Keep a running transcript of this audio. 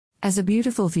As a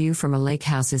beautiful view from a lake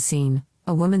house is seen,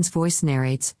 a woman's voice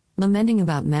narrates, lamenting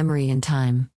about memory and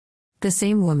time. The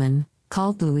same woman,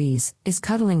 called Louise, is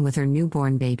cuddling with her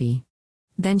newborn baby.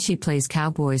 Then she plays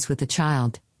cowboys with the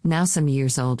child, now some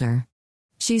years older.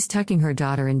 She's tucking her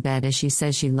daughter in bed as she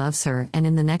says she loves her, and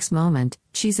in the next moment,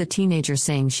 she's a teenager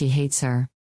saying she hates her.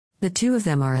 The two of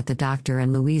them are at the doctor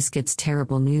and Louise gets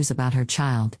terrible news about her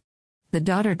child. The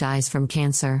daughter dies from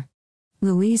cancer.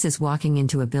 Louise is walking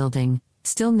into a building,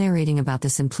 still narrating about the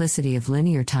simplicity of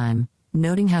linear time,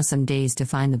 noting how some days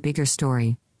define the bigger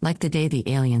story, like the day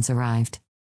the aliens arrived.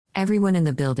 Everyone in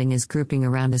the building is grouping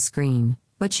around a screen,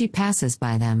 but she passes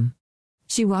by them.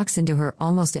 She walks into her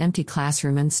almost empty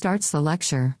classroom and starts the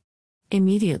lecture.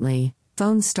 Immediately,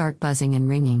 phones start buzzing and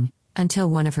ringing, until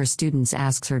one of her students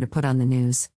asks her to put on the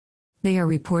news. They are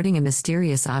reporting a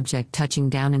mysterious object touching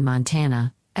down in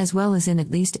Montana, as well as in at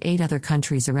least 8 other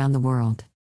countries around the world.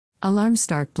 Alarms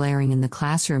start blaring in the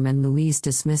classroom and Louise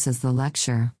dismisses the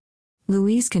lecture.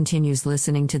 Louise continues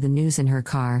listening to the news in her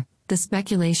car. The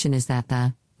speculation is that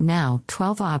the, now,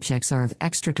 12 objects are of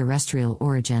extraterrestrial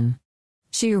origin.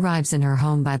 She arrives in her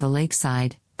home by the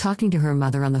lakeside, talking to her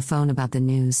mother on the phone about the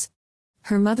news.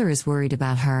 Her mother is worried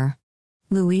about her.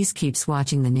 Louise keeps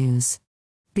watching the news.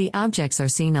 The objects are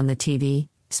seen on the TV,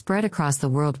 spread across the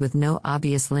world with no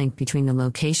obvious link between the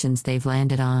locations they've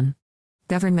landed on.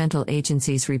 Governmental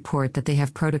agencies report that they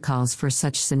have protocols for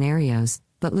such scenarios,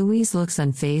 but Louise looks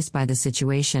unfazed by the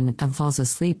situation and falls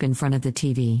asleep in front of the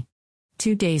TV.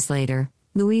 2 days later,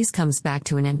 Louise comes back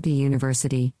to an empty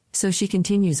university, so she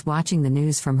continues watching the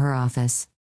news from her office.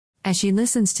 As she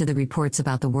listens to the reports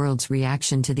about the world's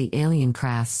reaction to the alien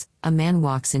crafts, a man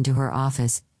walks into her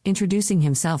office, introducing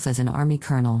himself as an Army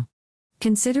colonel.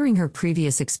 Considering her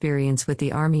previous experience with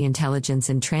the Army intelligence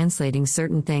in translating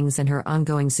certain things and her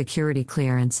ongoing security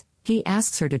clearance, he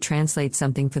asks her to translate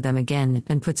something for them again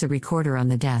and puts a recorder on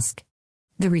the desk.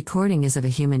 The recording is of a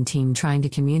human team trying to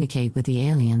communicate with the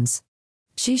aliens.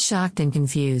 She's shocked and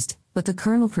confused, but the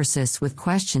colonel persists with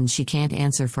questions she can't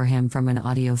answer for him from an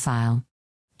audio file.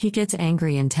 He gets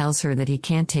angry and tells her that he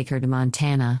can't take her to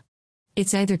Montana.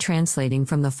 It's either translating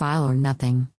from the file or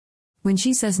nothing. When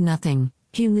she says nothing,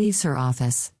 he leaves her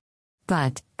office.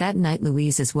 But, that night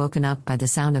Louise is woken up by the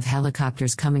sound of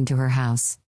helicopters coming to her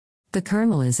house. The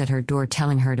colonel is at her door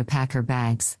telling her to pack her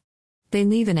bags. They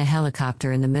leave in a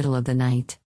helicopter in the middle of the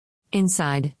night.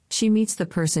 Inside, she meets the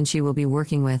person she will be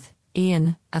working with,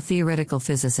 Ian, a theoretical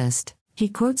physicist. He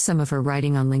quotes some of her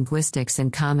writing on linguistics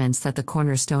and comments that the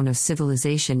cornerstone of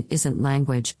civilization isn't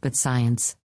language but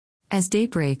science. As day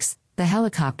breaks, the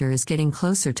helicopter is getting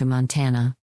closer to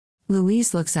Montana.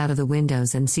 Louise looks out of the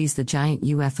windows and sees the giant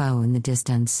UFO in the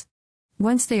distance.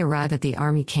 Once they arrive at the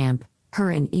Army camp,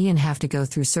 her and Ian have to go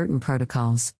through certain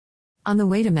protocols. On the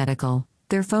way to medical,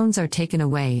 their phones are taken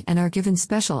away and are given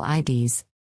special IDs.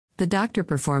 The doctor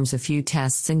performs a few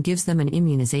tests and gives them an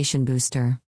immunization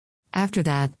booster. After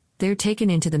that, they're taken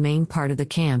into the main part of the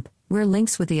camp, where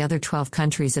links with the other 12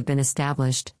 countries have been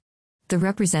established. The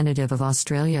representative of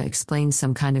Australia explains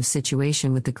some kind of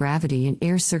situation with the gravity and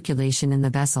air circulation in the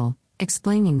vessel,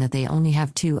 explaining that they only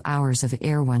have 2 hours of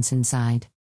air once inside.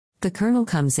 The colonel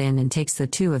comes in and takes the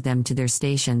two of them to their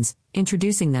stations,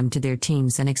 introducing them to their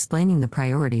teams and explaining the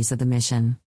priorities of the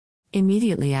mission.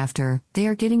 Immediately after, they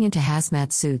are getting into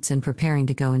hazmat suits and preparing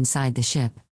to go inside the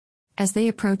ship. As they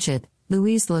approach it,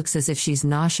 Louise looks as if she's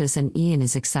nauseous and Ian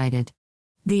is excited.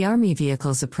 The Army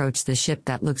vehicles approach the ship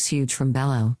that looks huge from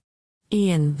below.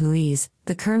 Ian, Louise,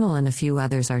 the colonel and a few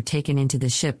others are taken into the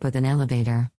ship with an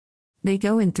elevator. They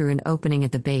go in through an opening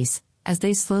at the base, as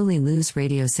they slowly lose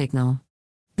radio signal.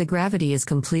 The gravity is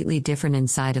completely different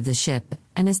inside of the ship,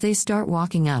 and as they start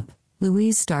walking up,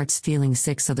 Louise starts feeling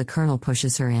sick, so the colonel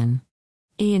pushes her in.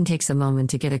 Ian takes a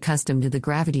moment to get accustomed to the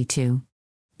gravity too.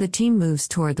 The team moves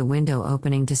toward the window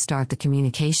opening to start the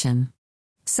communication.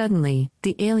 Suddenly,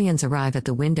 the aliens arrive at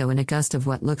the window in a gust of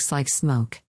what looks like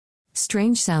smoke.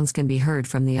 Strange sounds can be heard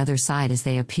from the other side as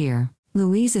they appear.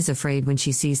 Louise is afraid when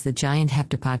she sees the giant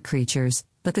heptapod creatures,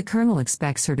 but the colonel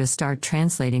expects her to start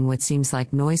translating what seems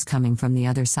like noise coming from the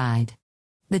other side.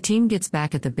 The team gets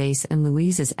back at the base and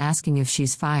Louise is asking if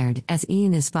she's fired as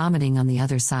Ian is vomiting on the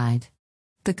other side.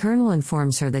 The colonel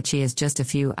informs her that she has just a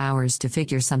few hours to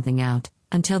figure something out,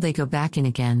 until they go back in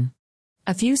again.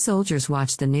 A few soldiers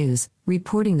watch the news,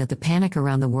 reporting that the panic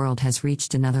around the world has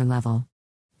reached another level.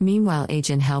 Meanwhile,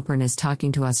 Agent Halpern is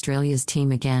talking to Australia's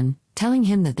team again, telling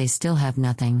him that they still have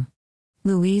nothing.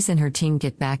 Louise and her team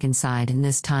get back inside and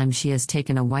this time she has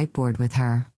taken a whiteboard with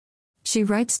her. She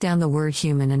writes down the word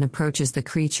human and approaches the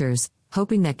creatures,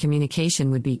 hoping that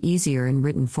communication would be easier in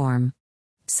written form.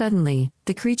 Suddenly,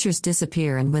 the creatures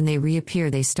disappear, and when they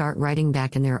reappear they start writing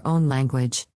back in their own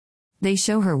language. They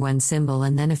show her one symbol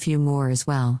and then a few more as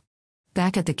well.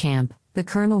 Back at the camp, the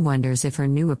colonel wonders if her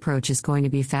new approach is going to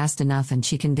be fast enough, and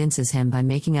she convinces him by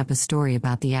making up a story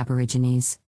about the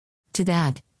Aborigines. To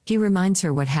that, he reminds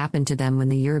her what happened to them when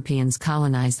the Europeans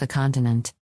colonized the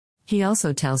continent. He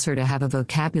also tells her to have a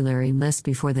vocabulary list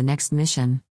before the next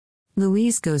mission.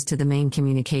 Louise goes to the main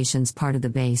communications part of the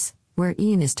base, where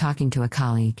Ian is talking to a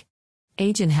colleague.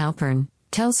 Agent Halpern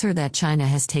tells her that China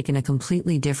has taken a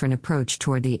completely different approach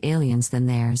toward the aliens than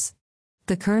theirs.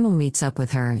 The colonel meets up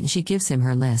with her and she gives him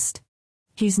her list.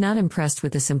 He's not impressed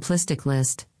with the simplistic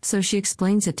list, so she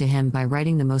explains it to him by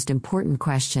writing the most important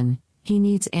question he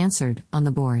needs answered on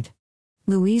the board.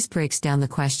 Louise breaks down the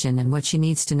question and what she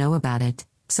needs to know about it,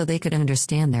 so they could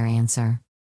understand their answer.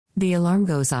 The alarm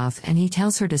goes off and he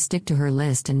tells her to stick to her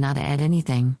list and not add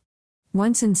anything.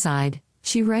 Once inside,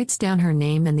 she writes down her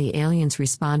name and the aliens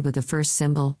respond with the first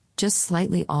symbol, just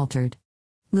slightly altered.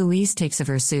 Louise takes off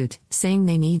her suit, saying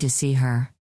they need to see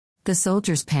her. The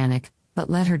soldiers panic, but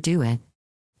let her do it.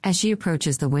 As she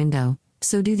approaches the window,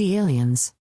 so do the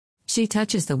aliens. She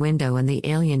touches the window and the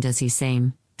alien does the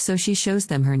same, so she shows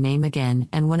them her name again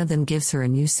and one of them gives her a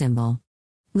new symbol.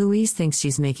 Louise thinks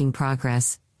she's making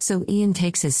progress, so Ian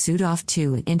takes his suit off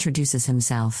too and introduces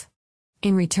himself.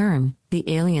 In return, the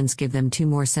aliens give them 2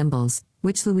 more symbols,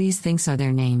 which Louise thinks are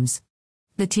their names.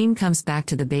 The team comes back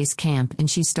to the base camp and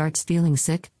she starts feeling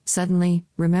sick, suddenly,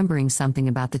 remembering something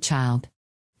about the child.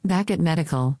 Back at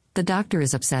medical, the doctor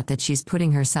is upset that she's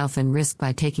putting herself in risk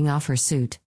by taking off her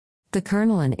suit. The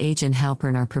colonel and Agent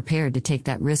Halpern are prepared to take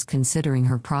that risk considering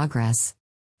her progress.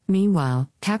 Meanwhile,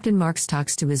 Captain Marks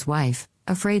talks to his wife,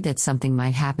 afraid that something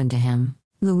might happen to him.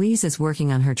 Louise is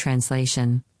working on her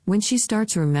translation, when she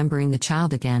starts remembering the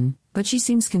child again, but she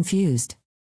seems confused.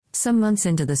 Some months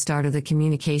into the start of the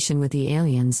communication with the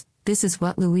aliens, this is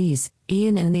what Louise,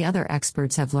 Ian and the other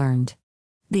experts have learned.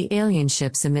 The alien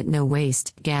ships emit no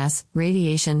waste, gas,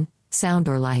 radiation, sound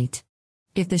or light.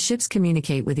 If the ships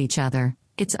communicate with each other,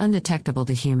 it's undetectable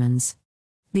to humans.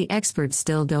 The experts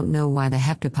still don't know why the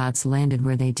heptapods landed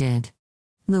where they did.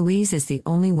 Louise is the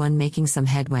only one making some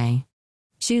headway.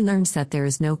 She learns that there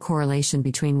is no correlation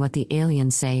between what the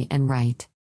aliens say and write.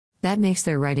 That makes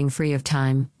their writing free of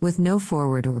time, with no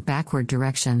forward or backward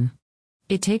direction.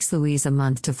 It takes Louise a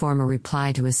month to form a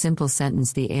reply to a simple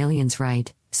sentence the aliens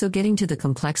write, so getting to the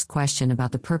complex question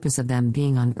about the purpose of them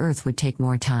being on Earth would take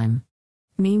more time.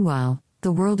 Meanwhile,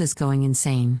 the world is going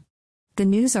insane. The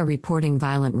news are reporting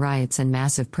violent riots and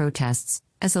massive protests,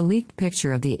 as a leaked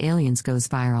picture of the aliens goes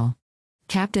viral.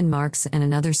 Captain Marks and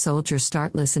another soldier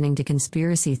start listening to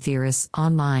conspiracy theorists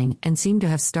online and seem to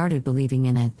have started believing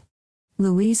in it.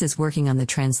 Louise is working on the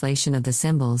translation of the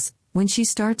symbols, when she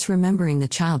starts remembering the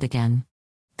child again.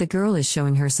 The girl is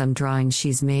showing her some drawings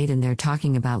she's made and they're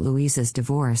talking about Louise's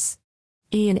divorce.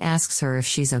 Ian asks her if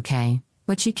she's okay,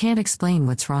 but she can't explain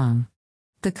what's wrong.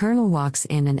 The colonel walks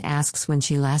in and asks when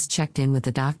she last checked in with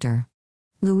the doctor.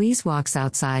 Louise walks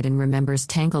outside and remembers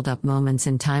tangled up moments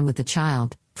in time with the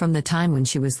child, from the time when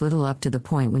she was little up to the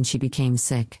point when she became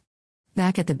sick.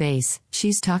 Back at the base,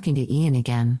 she's talking to Ian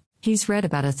again. He's read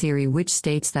about a theory which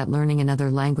states that learning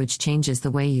another language changes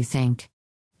the way you think.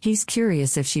 He's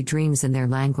curious if she dreams in their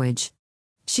language.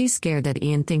 She's scared that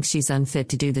Ian thinks she's unfit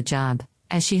to do the job,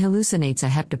 as she hallucinates a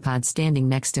heptapod standing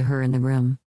next to her in the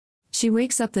room. She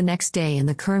wakes up the next day and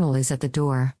the colonel is at the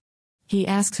door. He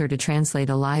asks her to translate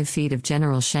a live feed of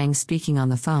General Shang speaking on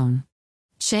the phone.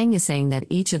 Shang is saying that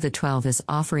each of the 12 is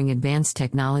offering advanced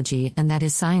technology and that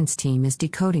his science team is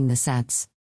decoding the sets.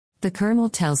 The colonel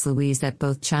tells Louise that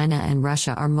both China and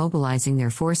Russia are mobilizing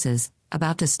their forces,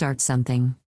 about to start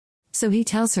something. So he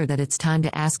tells her that it's time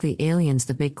to ask the aliens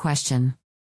the big question.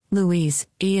 Louise,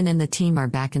 Ian and the team are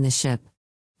back in the ship.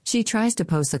 She tries to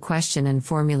pose the question and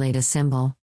formulate a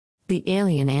symbol. The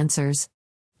alien answers.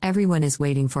 Everyone is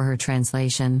waiting for her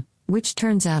translation, which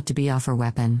turns out to be off her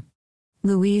weapon.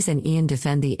 Louise and Ian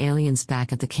defend the aliens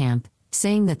back at the camp,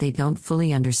 saying that they don't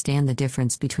fully understand the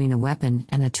difference between a weapon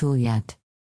and a tool yet.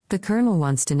 The colonel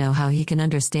wants to know how he can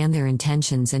understand their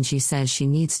intentions and she says she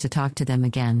needs to talk to them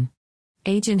again.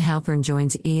 Agent Halpern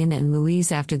joins Ian and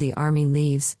Louise after the army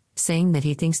leaves, saying that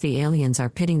he thinks the aliens are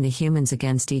pitting the humans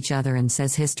against each other and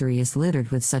says history is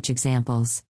littered with such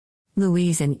examples.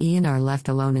 Louise and Ian are left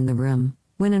alone in the room,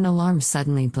 when an alarm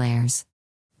suddenly blares.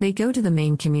 They go to the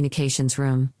main communications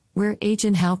room, where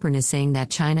Agent Halpern is saying that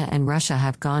China and Russia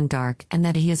have gone dark and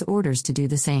that he has orders to do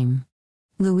the same.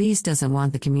 Louise doesn't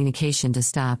want the communication to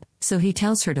stop, so he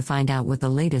tells her to find out what the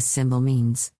latest symbol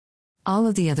means. All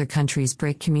of the other countries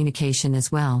break communication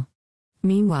as well.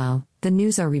 Meanwhile, the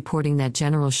news are reporting that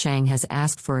General Shang has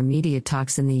asked for immediate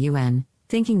talks in the UN,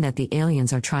 thinking that the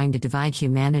aliens are trying to divide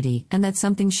humanity and that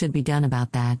something should be done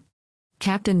about that.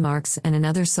 Captain Marx and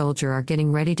another soldier are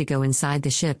getting ready to go inside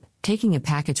the ship, taking a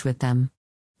package with them.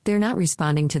 They're not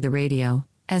responding to the radio,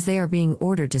 as they are being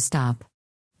ordered to stop.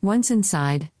 Once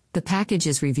inside, the package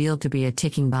is revealed to be a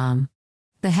ticking bomb.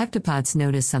 The heptapods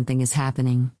notice something is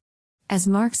happening. As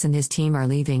Marx and his team are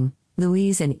leaving,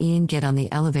 Louise and Ian get on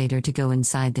the elevator to go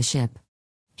inside the ship.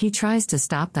 He tries to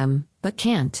stop them, but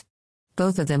can't.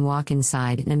 Both of them walk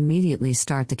inside and immediately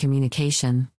start the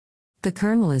communication. The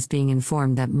colonel is being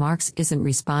informed that Marx isn't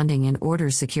responding and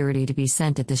orders security to be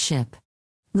sent at the ship.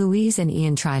 Louise and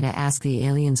Ian try to ask the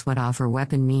aliens what off or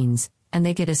weapon means, and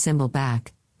they get a symbol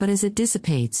back, but as it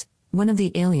dissipates, one of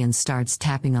the aliens starts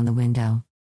tapping on the window.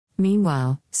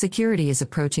 Meanwhile, security is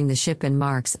approaching the ship and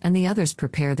Marx and the others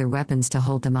prepare their weapons to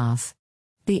hold them off.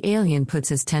 The alien puts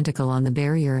his tentacle on the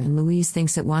barrier and Louise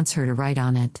thinks it wants her to write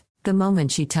on it. The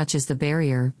moment she touches the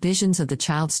barrier, visions of the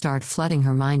child start flooding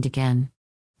her mind again.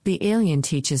 The alien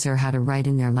teaches her how to write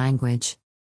in their language.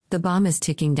 The bomb is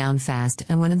ticking down fast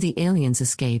and one of the aliens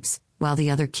escapes, while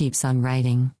the other keeps on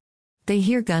writing. They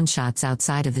hear gunshots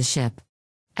outside of the ship.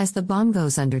 As the bomb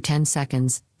goes under 10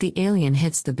 seconds, the alien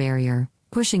hits the barrier,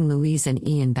 pushing Louise and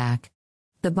Ian back.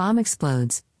 The bomb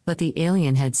explodes, but the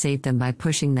alien had saved them by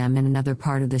pushing them in another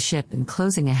part of the ship and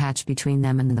closing a hatch between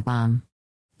them and the bomb.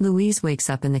 Louise wakes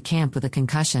up in the camp with a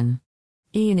concussion.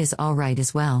 Ian is all right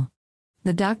as well.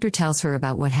 The doctor tells her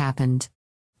about what happened.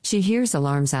 She hears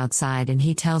alarms outside and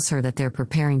he tells her that they're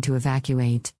preparing to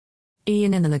evacuate.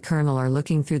 Ian and the colonel are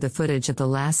looking through the footage of the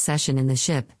last session in the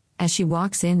ship, as she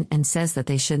walks in and says that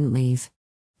they shouldn't leave.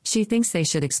 She thinks they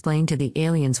should explain to the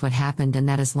aliens what happened and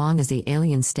that as long as the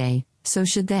aliens stay, so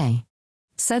should they.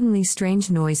 Suddenly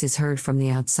strange noise is heard from the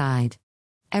outside.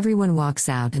 Everyone walks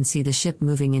out and see the ship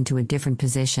moving into a different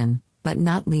position, but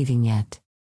not leaving yet.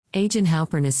 Agent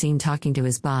Halpern is seen talking to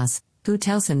his boss, who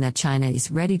tells him that China is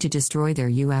ready to destroy their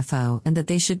UFO and that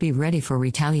they should be ready for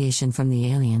retaliation from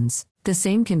the aliens. The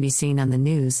same can be seen on the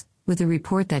news, with a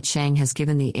report that Shang has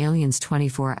given the aliens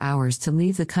 24 hours to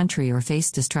leave the country or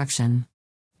face destruction.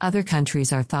 Other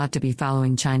countries are thought to be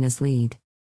following China's lead.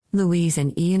 Louise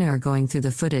and Ian are going through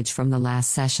the footage from the last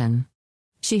session.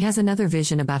 She has another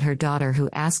vision about her daughter who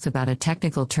asks about a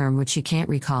technical term which she can't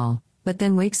recall, but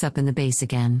then wakes up in the base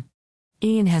again.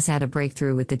 Ian has had a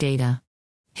breakthrough with the data.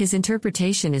 His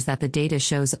interpretation is that the data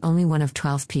shows only one of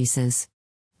 12 pieces.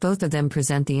 Both of them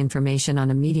present the information on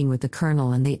a meeting with the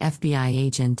colonel and the FBI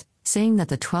agent, saying that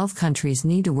the 12 countries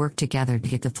need to work together to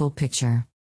get the full picture.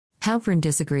 Halpern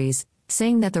disagrees,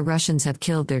 saying that the Russians have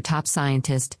killed their top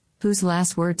scientist, whose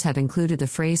last words have included the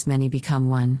phrase "many become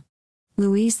one."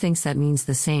 Louise thinks that means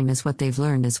the same as what they've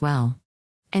learned as well.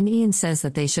 And Ian says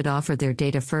that they should offer their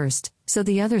data first, so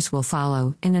the others will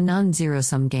follow, in a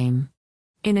non-zero-sum game.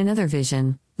 In another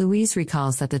vision, Louise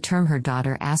recalls that the term her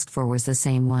daughter asked for was the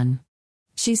same one.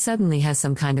 She suddenly has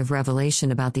some kind of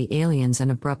revelation about the aliens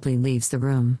and abruptly leaves the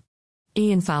room.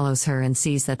 Ian follows her and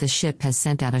sees that the ship has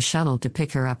sent out a shuttle to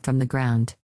pick her up from the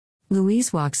ground.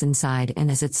 Louise walks inside and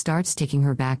as it starts taking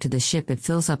her back to the ship it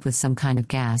fills up with some kind of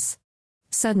gas.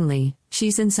 Suddenly,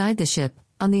 she's inside the ship,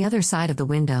 on the other side of the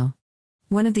window.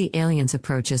 One of the aliens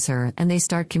approaches her and they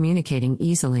start communicating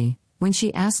easily, when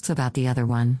she asks about the other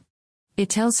one. It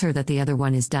tells her that the other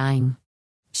one is dying.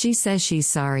 She says she's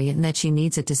sorry and that she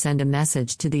needs it to send a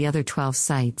message to the other 12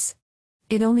 sites.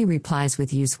 It only replies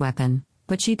with "use weapon,"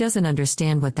 but she doesn't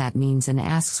understand what that means and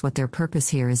asks what their purpose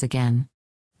here is again.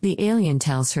 The alien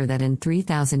tells her that in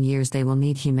 3,000 years they will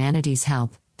need humanity's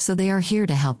help, so they are here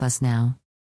to help us now.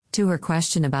 To her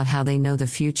question about how they know the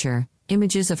future,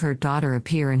 images of her daughter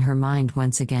appear in her mind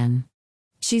once again.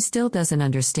 She still doesn't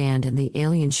understand and the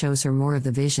alien shows her more of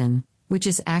the vision, which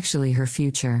is actually her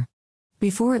future.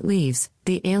 Before it leaves,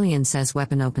 the alien says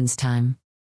weapon opens time.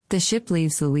 The ship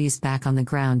leaves Louise back on the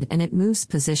ground and it moves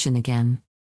position again.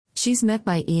 She's met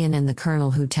by Ian and the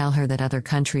colonel who tell her that other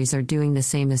countries are doing the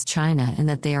same as China and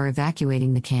that they are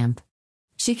evacuating the camp.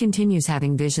 She continues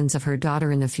having visions of her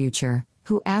daughter in the future,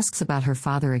 who asks about her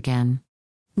father again.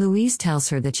 Louise tells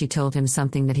her that she told him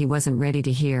something that he wasn't ready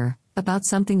to hear, about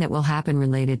something that will happen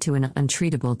related to an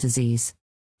untreatable disease.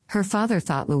 Her father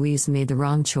thought Louise made the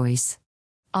wrong choice.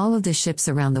 All of the ships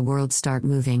around the world start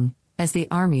moving, as the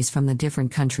armies from the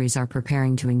different countries are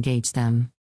preparing to engage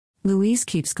them. Louise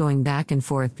keeps going back and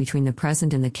forth between the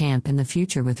present in the camp and the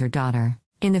future with her daughter.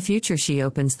 In the future she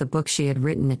opens the book she had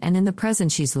written and in the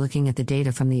present she's looking at the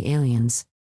data from the aliens.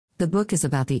 The book is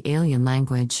about the alien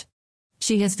language.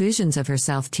 She has visions of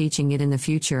herself teaching it in the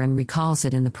future and recalls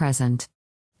it in the present.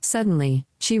 Suddenly,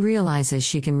 she realizes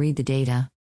she can read the data.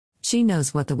 She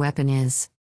knows what the weapon is.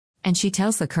 And she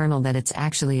tells the colonel that it's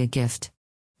actually a gift.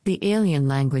 The alien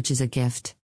language is a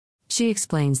gift. She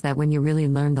explains that when you really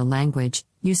learn the language,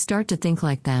 you start to think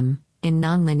like them, in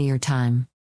non-linear time.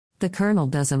 The colonel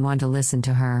doesn't want to listen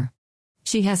to her.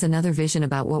 She has another vision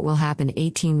about what will happen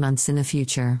 18 months in the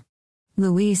future.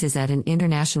 Louise is at an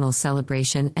international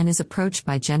celebration and is approached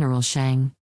by General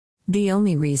Shang. The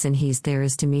only reason he's there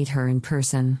is to meet her in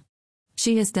person.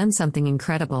 She has done something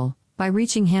incredible, by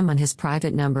reaching him on his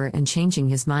private number and changing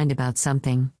his mind about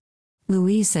something.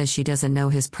 Louise says she doesn't know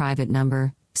his private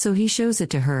number, so he shows it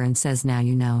to her and says, "Now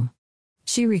you know."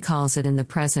 She recalls it in the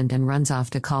present and runs off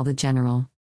to call the general.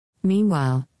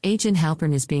 Meanwhile, Agent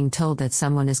Halpern is being told that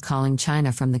someone is calling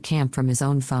China from the camp from his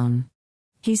own phone.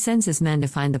 He sends his men to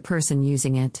find the person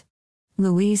using it.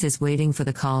 Louise is waiting for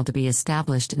the call to be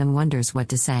established and wonders what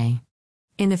to say.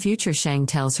 In the future, Shang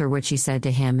tells her what she said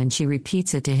to him and she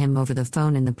repeats it to him over the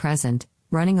phone in the present,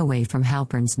 running away from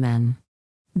Halpern's men.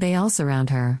 They all surround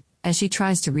her, as she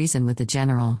tries to reason with the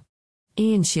general.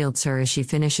 Ian shields her as she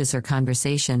finishes her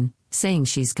conversation, saying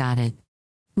she's got it.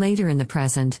 Later in the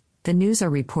present, the news are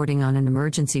reporting on an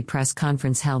emergency press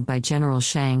conference held by General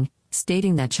Shang,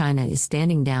 stating that China is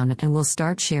standing down and will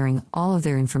start sharing all of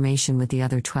their information with the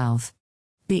other 12.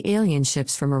 The alien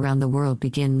ships from around the world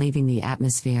begin leaving the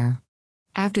atmosphere.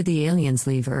 After the aliens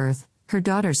leave Earth, her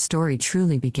daughter's story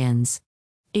truly begins.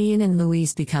 Ian and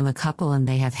Louise become a couple and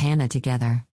they have Hannah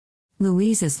together.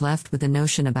 Louise is left with a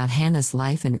notion about Hannah's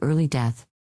life and early death.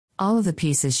 All of the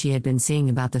pieces she had been seeing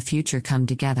about the future come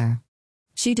together.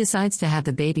 She decides to have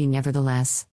the baby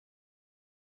nevertheless.